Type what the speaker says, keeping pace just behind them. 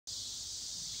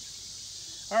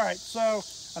All right, so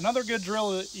another good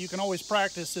drill that you can always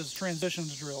practice is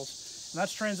transitions drills. And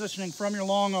that's transitioning from your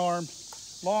long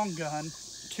gun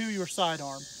to your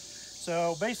sidearm.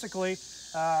 So basically,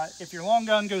 if your long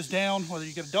gun goes down, whether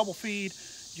you get a double feed,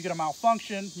 you get a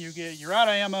malfunction, you're out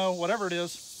of ammo, whatever it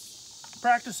is,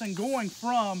 practicing going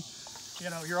from,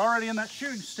 you're already in that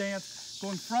shooting stance,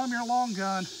 going from your long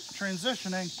gun,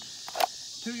 transitioning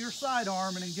to your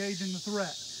sidearm and engaging the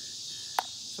threat.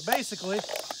 So basically,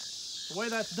 the way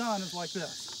that's done is like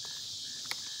this.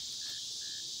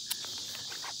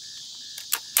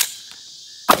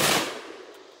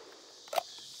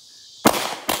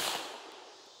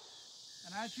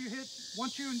 And as you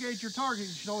once you engage your target,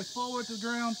 you should always follow it to the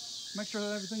ground, make sure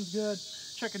that everything's good,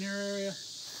 check in your area,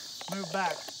 move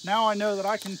back. Now I know that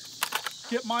I can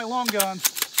get my long gun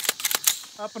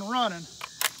up and running.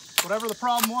 Whatever the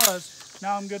problem was,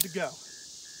 now I'm good to go.